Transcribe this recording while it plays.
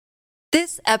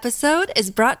This episode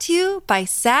is brought to you by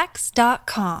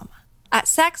Sax.com. At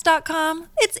Sax.com,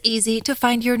 it's easy to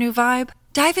find your new vibe.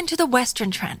 Dive into the Western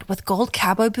trend with gold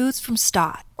cowboy boots from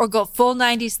Stott, or go full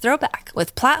 90s throwback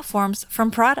with platforms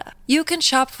from Prada. You can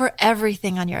shop for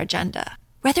everything on your agenda,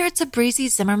 whether it's a breezy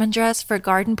Zimmermann dress for a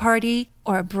garden party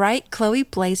or a bright Chloe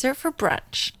blazer for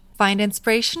brunch. Find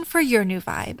inspiration for your new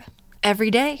vibe every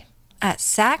day at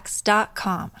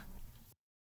Sax.com.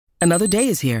 Another day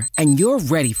is here, and you're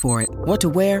ready for it. What to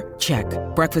wear? Check.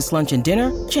 Breakfast, lunch, and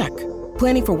dinner? Check.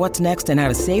 Planning for what's next and how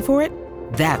to save for it?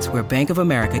 That's where Bank of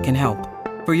America can help.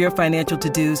 For your financial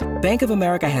to-dos, Bank of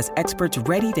America has experts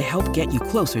ready to help get you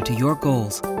closer to your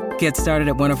goals. Get started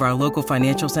at one of our local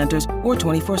financial centers or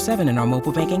 24/7 in our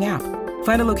mobile banking app.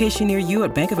 Find a location near you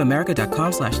at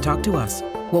bankofamerica.com/talktous.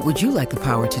 What would you like the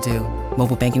power to do?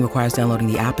 Mobile banking requires downloading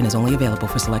the app and is only available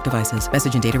for select devices.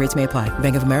 Message and data rates may apply.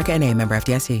 Bank of America N.A., member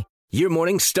FDIC. Your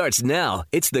morning starts now.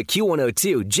 It's the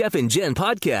Q102 Jeff and Jen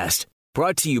podcast,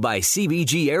 brought to you by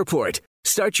CBG Airport.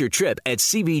 Start your trip at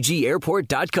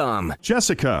CBGAirport.com.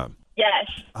 Jessica. Yes.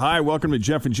 Hi, welcome to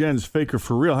Jeff and Jen's Faker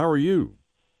for Real. How are you?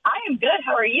 I am good.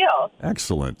 How are you?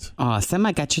 Excellent. Awesome.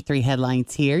 I got your 3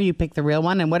 headlines here. You pick the real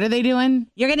one. And what are they doing?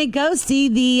 You're going to go see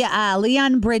the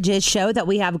Leon Bridges show that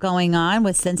we have going on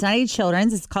with Cincinnati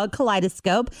Children's. It's called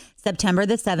Kaleidoscope, September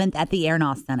the 7th at the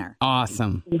Airnoff Center.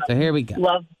 Awesome. So here we go.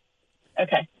 Love.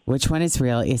 Okay. Which one is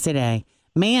real? Is it A?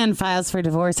 Man files for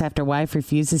divorce after wife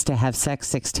refuses to have sex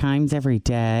 6 times every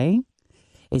day.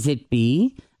 Is it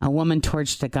B? A woman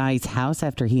torched a guy's house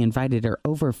after he invited her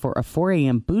over for a 4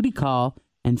 a.m. booty call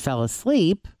and fell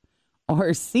asleep.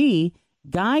 Or C?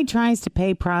 Guy tries to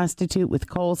pay prostitute with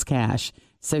Kohl's cash,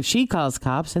 so she calls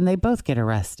cops and they both get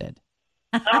arrested.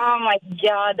 Oh my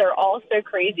God, they're all so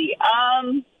crazy.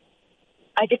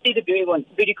 I could see the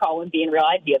booty call one being real.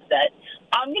 I'd be upset.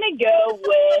 I'm gonna go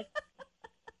with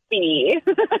B.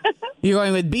 You're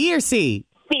going with B or C?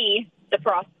 C, the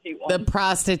prostitute one. The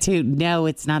prostitute. No,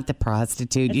 it's not the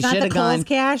prostitute. It's not the Kohl's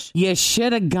cash? You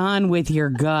should have gone with your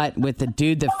gut with the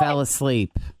dude that fell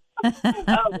asleep.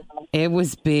 It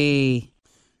was B.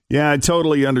 Yeah, I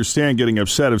totally understand getting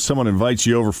upset if someone invites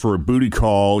you over for a booty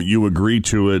call, you agree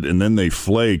to it, and then they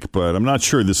flake, but I'm not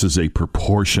sure this is a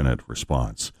proportionate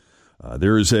response.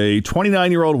 There is a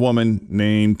 29-year-old woman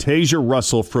named Tasia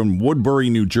Russell from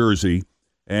Woodbury, New Jersey,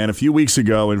 and a few weeks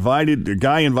ago, a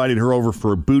guy invited her over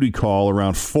for a booty call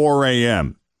around 4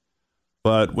 a.m.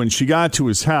 But when she got to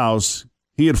his house,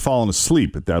 he had fallen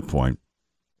asleep at that point,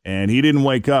 and he didn't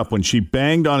wake up when she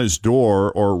banged on his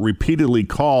door or repeatedly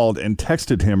called and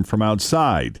texted him from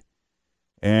outside.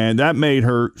 And that made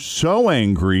her so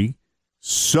angry,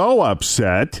 so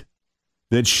upset,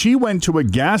 that she went to a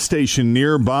gas station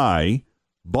nearby,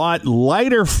 bought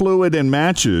lighter fluid and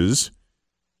matches,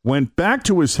 went back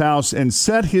to his house and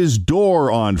set his door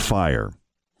on fire.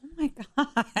 Oh, my God.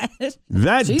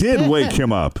 That did wake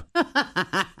him up.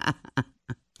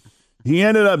 He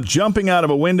ended up jumping out of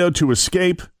a window to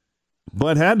escape,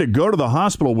 but had to go to the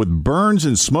hospital with burns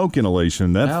and smoke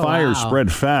inhalation. That fire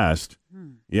spread fast.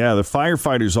 Yeah, the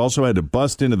firefighters also had to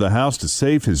bust into the house to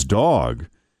save his dog.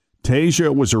 Tasia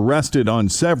was arrested on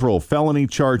several felony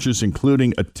charges,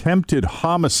 including attempted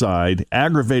homicide,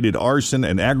 aggravated arson,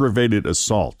 and aggravated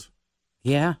assault.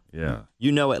 Yeah. Yeah.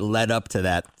 You know it led up to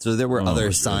that, so there were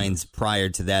other signs prior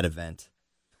to that event.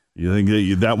 You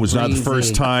think that was not the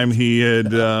first time he had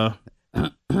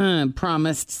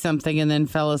promised something and then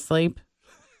fell asleep?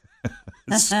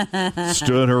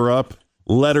 Stood her up,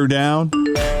 let her down?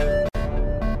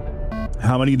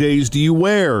 How many days do you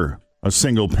wear a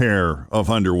single pair of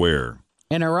underwear?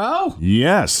 In a row?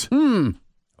 Yes.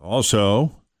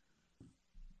 Also,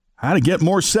 how to get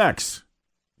more sex.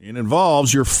 It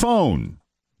involves your phone.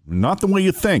 Not the way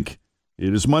you think.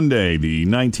 It is Monday, the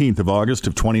 19th of August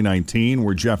of 2019.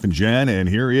 We're Jeff and Jen, and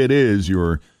here it is,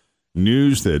 your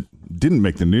news that didn't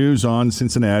make the news on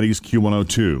Cincinnati's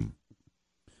Q102.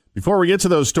 Before we get to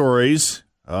those stories,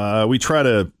 we try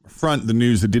to front the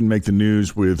news that didn't make the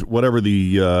news with whatever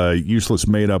the useless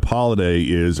made-up holiday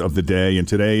is of the day, and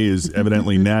today is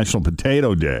evidently National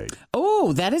Potato Day.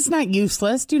 Oh, that is not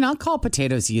useless. Do not call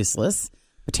potatoes useless.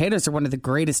 Potatoes are one of the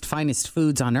greatest, finest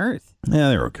foods on earth. Yeah,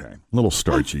 they're okay. A little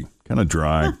starchy, kind of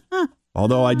dry.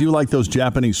 Although I do like those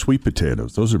Japanese sweet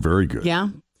potatoes. Those are very good. Yeah?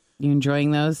 You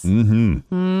enjoying those?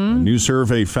 Mm-hmm. A new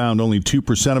survey found only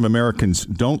 2% of Americans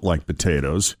don't like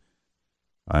potatoes.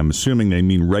 I'm assuming they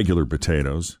mean regular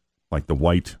potatoes, like the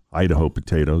white Idaho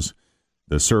potatoes.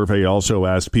 The survey also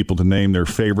asked people to name their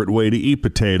favorite way to eat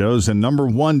potatoes, and number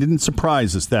one didn't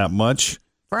surprise us that much.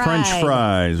 French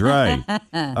fries, right.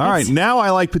 All right, now I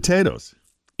like potatoes.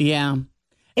 Yeah.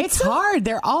 It's hard.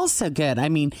 They're all so good. I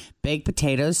mean, baked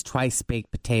potatoes, twice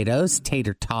baked potatoes,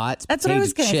 tater tots. That's what I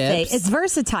was going to say. It's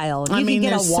versatile. You can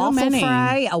get a waffle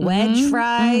fry, a wedge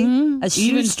fry, a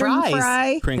shoestring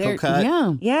fry, crinkle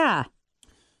cut. Yeah.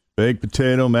 Baked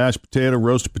potato, mashed potato,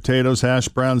 roasted potatoes, hash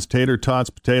browns, tater tots,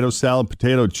 potato salad,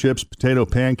 potato chips, potato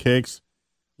pancakes.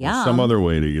 Yeah. Some other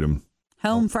way to eat them.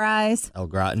 Home fries. El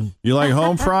gratin. You like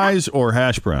home fries or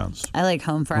hash browns? I like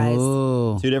home fries.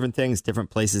 Ooh. Two different things, different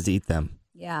places to eat them.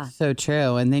 Yeah. So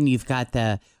true. And then you've got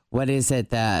the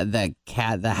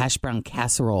hash brown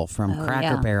casserole from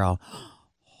Cracker Barrel.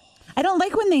 I don't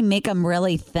like when they make them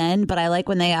really thin, but I like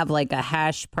when they have like a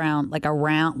hash brown, like a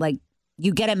round, like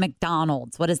you get at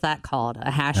McDonald's. What is that called? A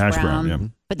hash brown. Yeah.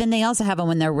 But then they also have them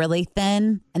when they're really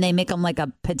thin and they make them like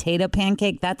a potato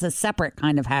pancake. That's a separate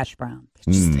kind of hash brown.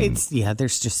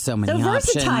 There's just so many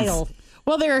options. Versatile.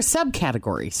 Well, there are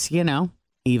subcategories,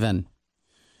 even.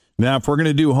 Now, if we're going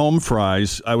to do home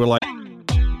fries, I would like...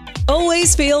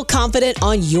 Always feel confident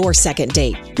on your second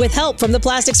date. With help from the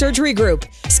Plastic Surgery Group.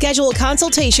 Schedule a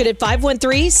consultation at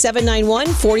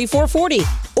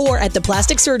 513-791-4440 or at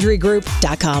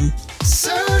theplasticsurgerygroup.com.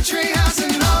 Surgery has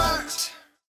an art.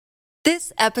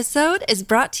 This episode is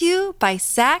brought to you by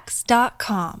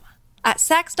Sax.com. At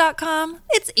Sax.com,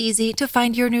 it's easy to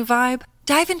find your new vibe.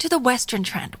 Dive into the Western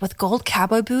trend with gold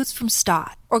cowboy boots from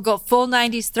Stott, or go full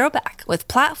 90s throwback with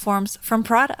platforms from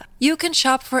Prada. You can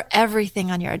shop for everything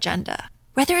on your agenda,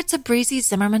 whether it's a breezy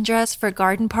Zimmermann dress for a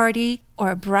garden party or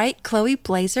a bright Chloe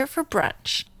blazer for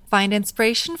brunch. Find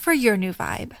inspiration for your new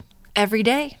vibe every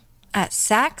day at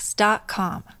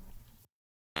Sax.com.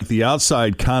 The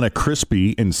outside kind of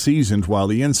crispy and seasoned, while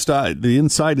the inside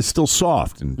is still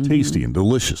soft and tasty and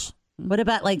delicious. What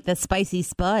about like the spicy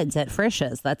spuds at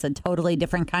Frisch's? That's a totally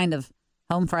different kind of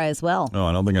home fry as well. Oh,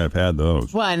 I don't think I've had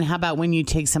those. Well, and how about when you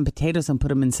take some potatoes and put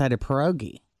them inside a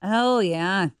pierogi? Oh,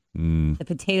 yeah. The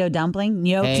potato dumpling,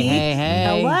 gnocchi.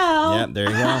 Hey. Hello. Yeah,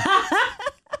 there you go.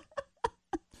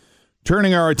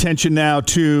 Turning our attention now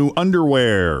to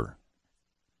underwear.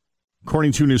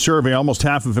 According to a new survey, almost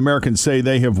half of Americans say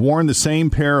they have worn the same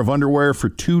pair of underwear for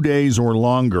 2 days or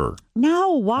longer.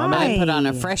 No, why? I put on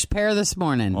a fresh pair this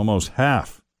morning. Almost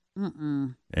half.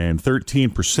 And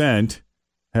 13%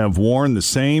 have worn the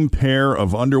same pair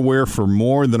of underwear for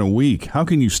more than a week. How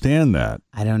can you stand that?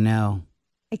 I don't know.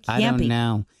 I don't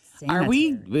know. Are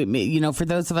we, for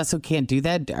those of us who can't do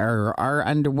that,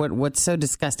 what's so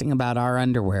disgusting about our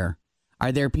underwear?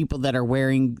 Are there people that are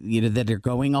wearing, that are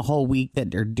going a whole week,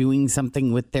 that are doing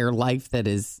something with their life that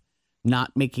is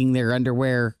not making their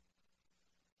underwear?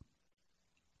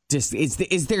 Just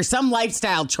is there some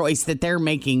lifestyle choice that they're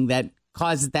making that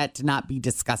causes that to not be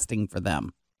disgusting for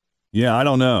them? Yeah, I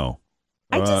don't know.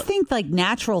 I just think like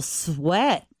natural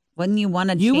sweat. Wouldn't you want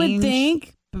to change? You would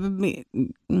think.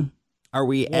 Are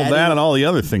we Well, that and all the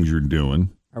other things you're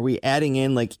doing. Are we adding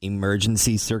in like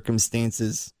emergency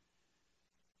circumstances?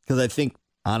 Because I think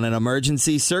on an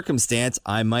emergency circumstance,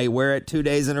 I might wear it 2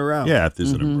 days in a row. Yeah, if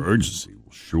there's an emergency,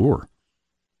 well, sure.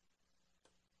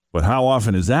 But how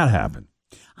often does that happen?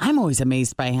 I'm always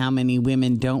amazed by how many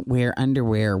women don't wear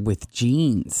underwear with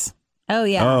jeans. Oh,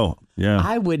 yeah. Oh, yeah.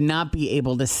 I would not be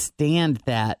able to stand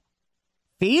that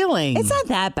feeling. It's not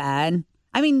that bad.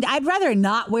 I mean, I'd rather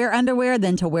not wear underwear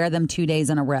than to wear them 2 days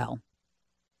in a row.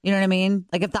 You know what I mean?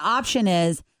 Like if the option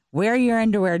is wear your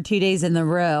underwear 2 days in a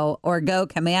row or go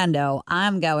commando,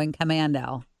 I'm going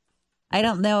commando. I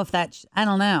don't know if that's, I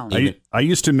don't know. I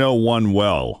used to know one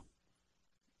well,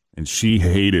 and she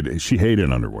hated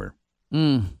underwear.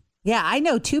 Yeah, I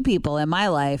know two people in my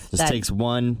life. Just takes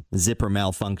one zipper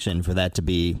malfunction for that to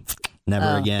be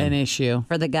never again an issue.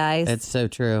 For the guys. It's so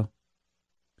true.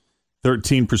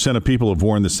 13% of people have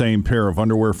worn the same pair of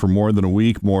underwear for more than a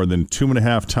week. More than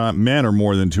 2.5 times. Men are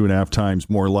more than 2.5 times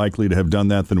more likely to have done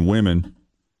that than women.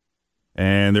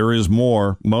 And there is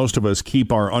more. Most of us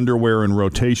keep our underwear in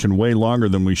rotation way longer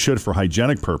than we should for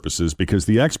hygienic purposes, because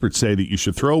the experts say that you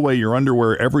should throw away your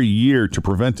underwear every year to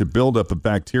prevent a buildup of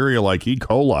bacteria like E.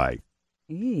 coli.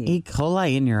 E.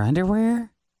 coli in your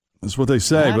underwear? That's what they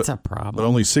say. That's a problem. But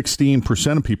only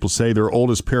 16% of people say their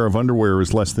oldest pair of underwear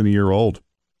is less than a year old.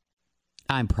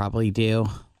 I probably do.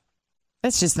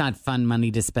 That's just not fun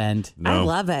money to spend. No. I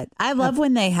love it. I love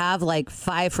when they have like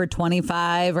 5 for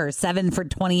 $25 or 7 for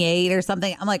 $28 or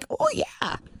something. I'm like, oh,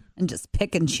 yeah. And just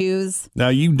pick and choose. Now,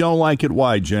 you don't like it.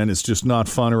 Why, Jen? It's just not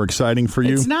fun or exciting for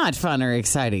you? It's not fun or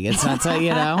exciting. It's not so,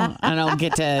 I don't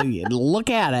get to look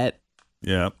at it.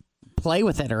 Yeah. Play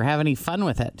with it or have any fun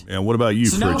with it. And what about you,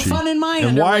 It's no Fritchie? fun in my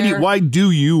and underwear. why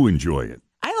do you enjoy it?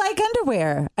 I like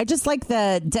underwear. I just like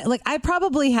I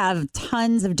probably have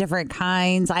tons of different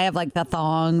kinds. I have like the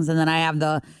thongs, and then I have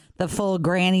the the full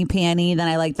granny panty. Then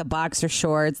I like the boxer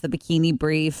shorts, the bikini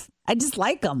brief. I just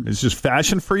like them. It's just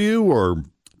fashion for you, or?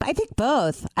 I think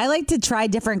both. I like to try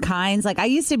different kinds. Like I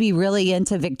used to be really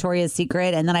into Victoria's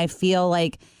Secret, and then I feel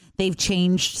like they've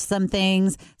changed some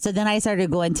things. So then I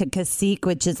started going to Cacique,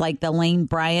 which is like the Lane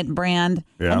Bryant brand.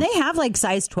 Yeah. And they have like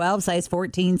size 12, size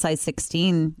 14, size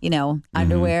 16,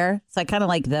 underwear. So I kind of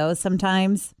like those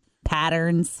sometimes.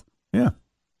 Patterns. Yeah.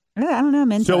 I don't know.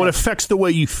 I'm into So it it. affects the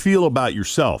way you feel about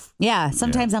yourself. Yeah.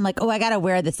 Sometimes I'm like, oh, I got to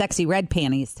wear the sexy red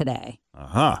panties today.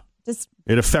 Uh-huh. Just,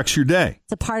 It affects your day.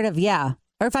 it's a part of, yeah.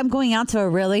 Or if I'm going out to a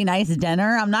really nice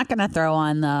dinner, I'm not going to throw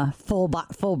on the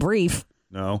full brief.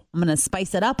 No. I'm going to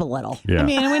spice it up a little. Yeah. I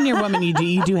mean, when you're a woman,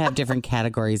 you do have different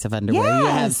categories of underwear. You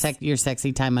have Yes. your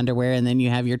sexy time underwear, and then you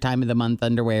have your time of the month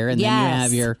underwear, and then you Yes.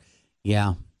 have your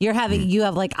You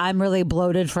have like, I'm really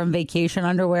bloated from vacation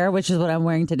underwear, which is what I'm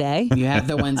wearing today. You have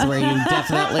the ones where you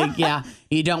definitely,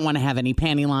 you don't want to have any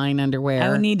panty line underwear. I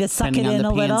would need to suck it depending in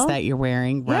on the a pants little. that you're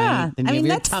wearing, right? Yeah. Then I you mean, have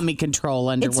your that's- tummy control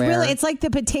underwear. It's like the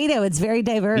potato. It's very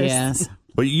diverse. Yes.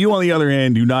 But you, on the other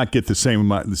hand, do not get the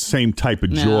same type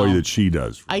of joy No. that she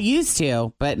does. I used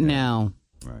to, but no.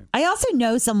 I also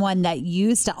know someone that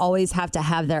used to always have to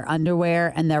have their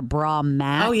underwear and their bra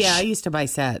match. Oh, yeah. I used to buy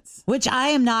sets. Which I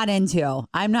am not into.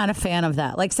 I'm not a fan of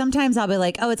that. Like sometimes I'll be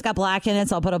like, oh, it's got black in it,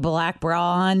 so I'll put a black bra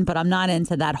on, but I'm not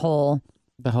into that whole.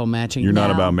 The whole matching. You're not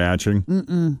No. about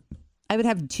matching? I would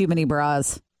have too many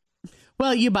bras.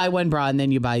 Well, you buy one bra and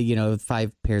then you buy,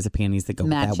 5 pairs of panties that go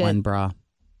Match with that it. one bra.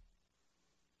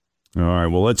 All right.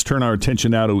 Well, let's turn our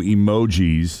attention now to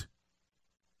emojis.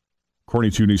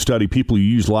 According to a new study, people who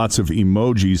use lots of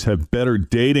emojis have better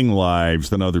dating lives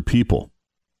than other people.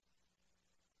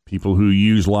 People who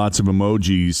use lots of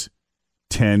emojis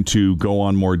tend to go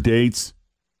on more dates,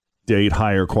 date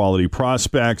higher quality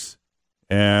prospects,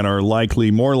 and are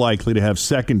more likely to have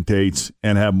second dates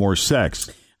and have more sex.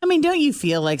 I mean, don't you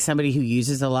feel like somebody who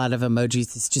uses a lot of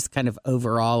emojis is just kind of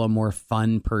overall a more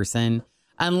fun person?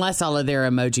 Unless all of their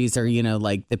emojis are,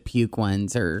 like the puke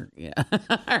ones or,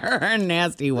 or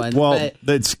nasty ones. Well,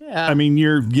 but, I mean,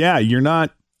 you're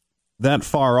not that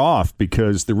far off,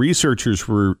 because the researchers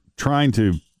were trying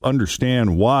to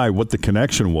understand what the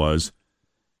connection was.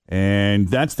 And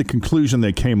that's the conclusion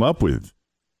they came up with.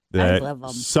 I love 'em.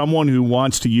 That someone who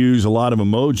wants to use a lot of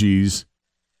emojis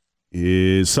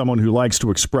is someone who likes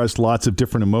to express lots of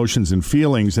different emotions and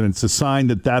feelings. And it's a sign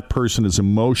that that person is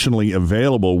emotionally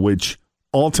available, which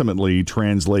ultimately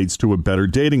translates to a better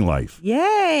dating life.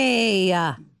 Yay.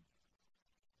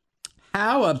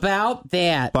 how about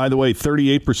that? By the way,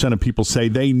 38% of people say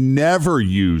they never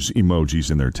use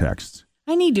emojis in their texts.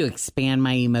 I need to expand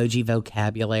my emoji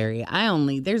vocabulary.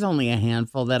 There's only a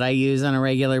handful that I use on a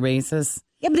regular basis.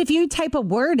 Yeah, but if you type a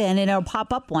word in, it'll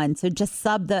pop up one. So just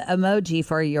sub the emoji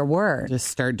for your word. Just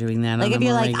start doing that Like on if a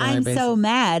you're more like, regular I'm basis. so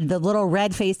mad, the little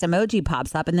red-faced emoji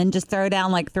pops up, and then just throw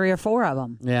down like 3 or 4 of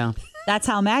them. Yeah, That's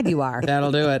how mad you are.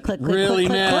 that'll do it. Click, click, really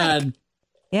click, click, mad. click.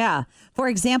 Yeah. For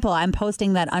example, I'm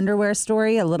posting that underwear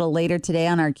story a little later today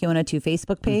on our Q102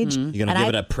 Facebook page. You're going to give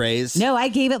it a praise? No, I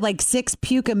gave it like 6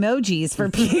 puke emojis for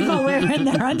people wearing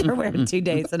their underwear 2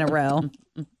 days in a row.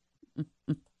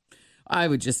 I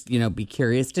would just, be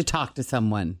curious to talk to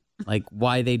someone, like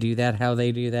why they do that, how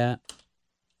they do that.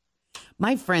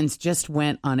 My friends just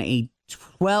went on a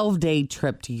 12-day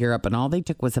trip to Europe, and all they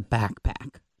took was a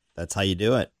backpack. That's how you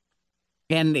do it.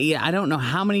 And I don't know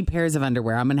how many pairs of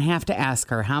underwear. I'm going to have to ask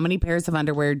her, how many pairs of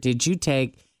underwear did you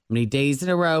take? How many days in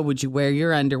a row would you wear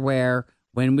your underwear?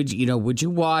 When would you, would you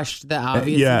wash the,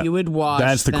 obviously you would wash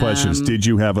That's the them. question. Is, did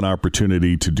you have an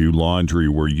opportunity to do laundry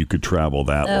where you could travel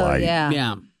that Oh, light?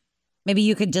 Yeah. Maybe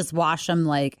you could just wash them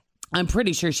like. I'm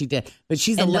pretty sure she did. But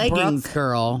she's a In the leggings brook?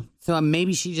 girl, so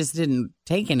maybe she just didn't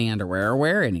take any underwear or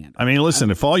wear any underwear. I mean,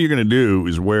 listen, if all you're going to do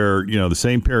is wear, the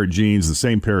same pair of jeans, the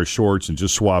same pair of shorts, and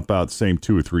just swap out the same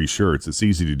 2 or 3 shirts, it's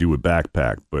easy to do with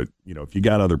backpack. But, if you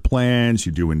got other plans,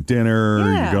 you're doing dinner,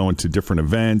 Yeah. you're going to different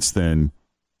events, then...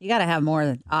 You got to have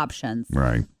more options.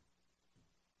 Right.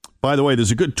 By the way,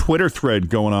 there's a good Twitter thread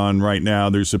going on right now.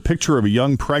 There's a picture of a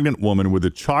young pregnant woman with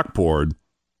a chalkboard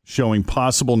showing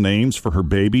possible names for her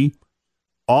baby,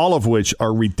 all of which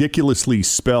are ridiculously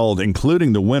spelled,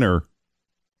 including the winner,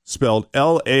 spelled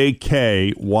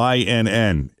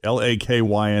L-A-K-Y-N-N.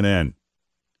 L-A-K-Y-N-N.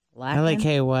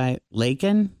 L-A-K-Y.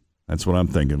 Lakin? That's what I'm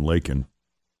thinking, Lakin.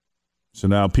 So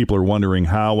now people are wondering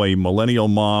how a millennial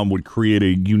mom would create a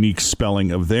unique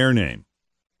spelling of their name.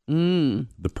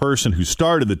 The person who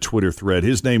started the Twitter thread,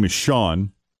 his name is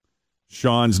Sean.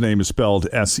 Sean's name is spelled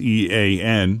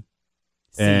S-E-A-N.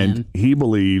 And he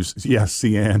believes, yes,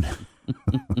 C-N.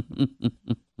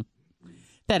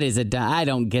 That is I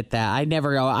don't get that. I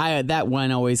never go. That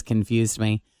one always confused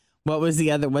me.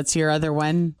 What's your other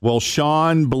one? Well,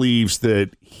 Sean believes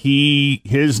that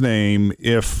his name,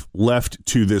 if left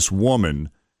to this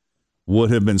woman,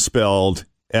 would have been spelled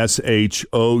Shougnn.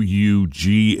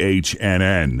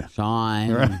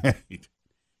 Sean. Right.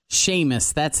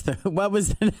 Seamus. That's what was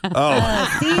the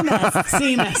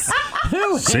Seamus.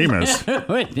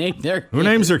 Seamus. Who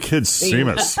names their kids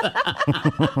Seamus?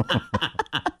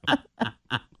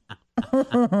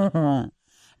 I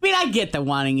mean, I get the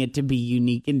wanting it to be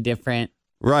unique and different.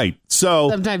 Right. So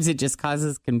sometimes it just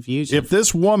causes confusion. If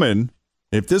this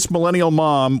millennial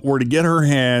mom were to get her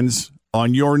hands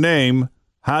on your name,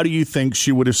 how do you think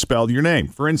she would have spelled your name?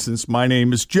 For instance, my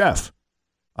name is Jeff.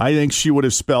 I think she would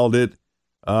have spelled it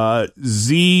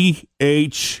Zheaff.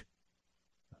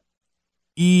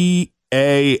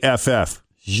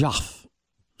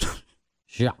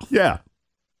 Jeff. Yeah.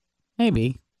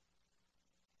 Maybe.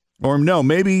 Or no,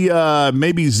 maybe Zhiaf.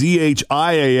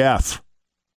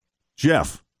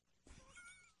 Jeff.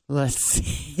 Let's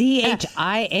see.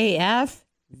 Zhiaf?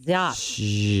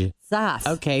 Zaf.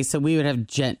 Okay, so we would have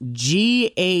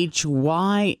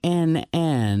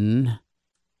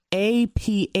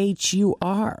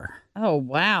GHYNNAPHUR. Oh,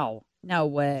 wow. No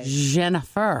way.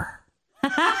 Jennifer.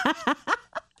 I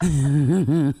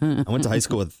went to high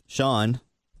school with Sean.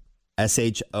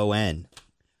 SHON.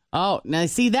 Oh, now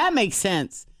see, that makes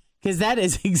sense. Because that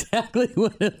is exactly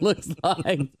what it looks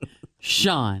like.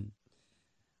 Sean.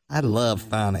 I love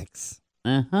phonics.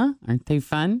 Uh-huh. Aren't they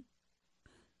fun?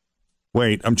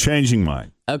 Wait, I'm changing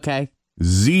mine. Okay.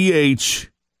 ZHEF.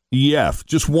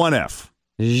 Just one F.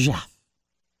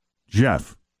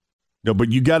 Jeff. No,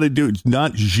 but you got to do it's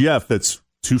not Jeff. That's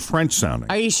too French sounding.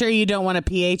 Are you sure you don't want a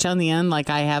PH on the end like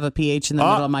I have a PH in the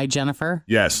middle of my Jennifer?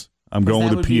 Yes. I'm going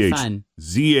with a PH.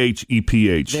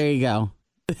 ZHEPH. There you go.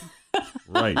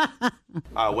 Right.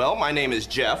 Well, my name is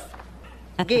Jeff.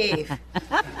 Give.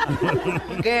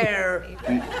 Girl.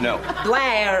 No.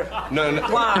 Blair. No.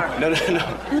 Blair.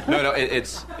 No.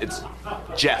 It's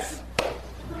Jeff.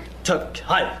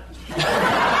 Hi.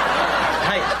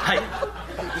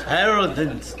 Harold.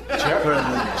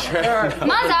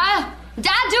 Mother!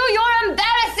 Dadu, you're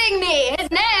embarrassing me! His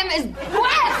name is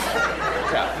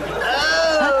Jeff!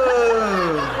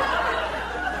 Oh!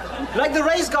 Like the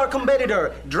race car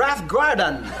competitor, Draft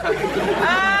Gordon.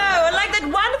 Oh, like that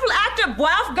wonderful actor,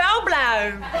 Wolf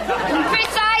Goldblum.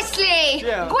 Precisely!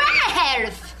 Guelph!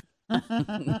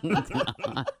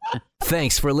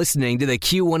 Thanks for listening to the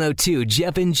Q102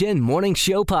 Jeff and Jen Morning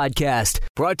Show podcast,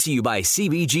 brought to you by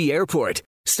CBG Airport.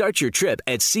 Start your trip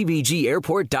at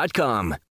CBGAirport.com.